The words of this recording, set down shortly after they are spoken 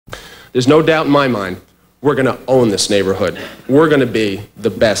There's no doubt in my mind, we're gonna own this neighborhood. We're gonna be the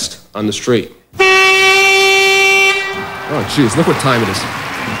best on the street. Oh, geez, look what time it is.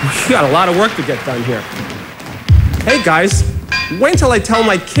 We got a lot of work to get done here. Hey, guys, wait until I tell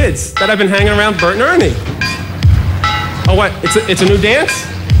my kids that I've been hanging around Bert and Ernie. Oh, what? It's a new dance?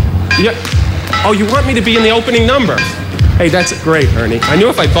 Yeah. Oh, you want me to be in the opening number? Hey, that's great, Ernie. I knew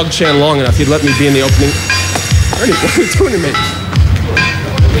if I bugged Chan long enough, he'd let me be in the opening. Ernie, what are you doing to me?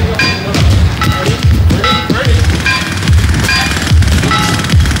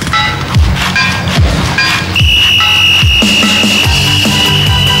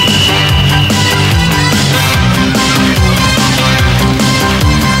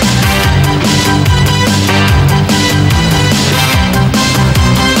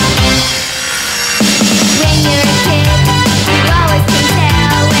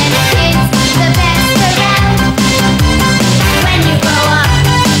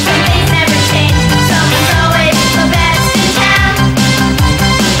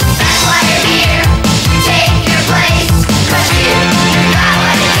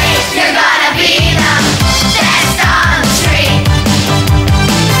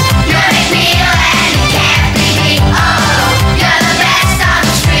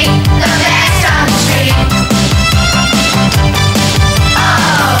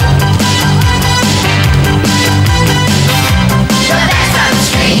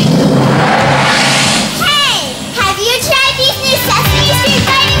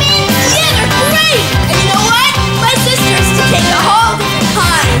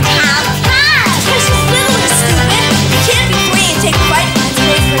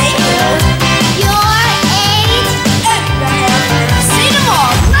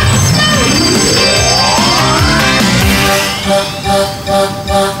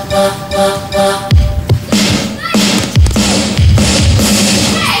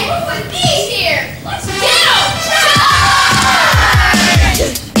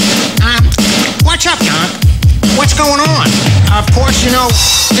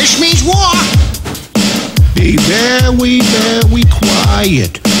 Be very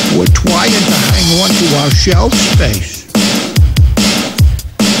quiet. We're trying to hang on to our shelf space.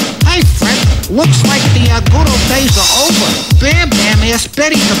 Hey, Fred, looks like the good old days are over. Bam Bam asked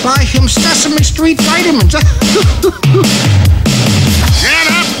Betty to buy him Sesame Street vitamins. Shut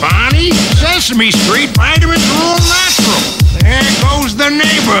up, Bonnie. Sesame Street vitamins are all natural. There goes the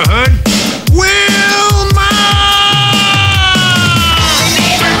neighborhood.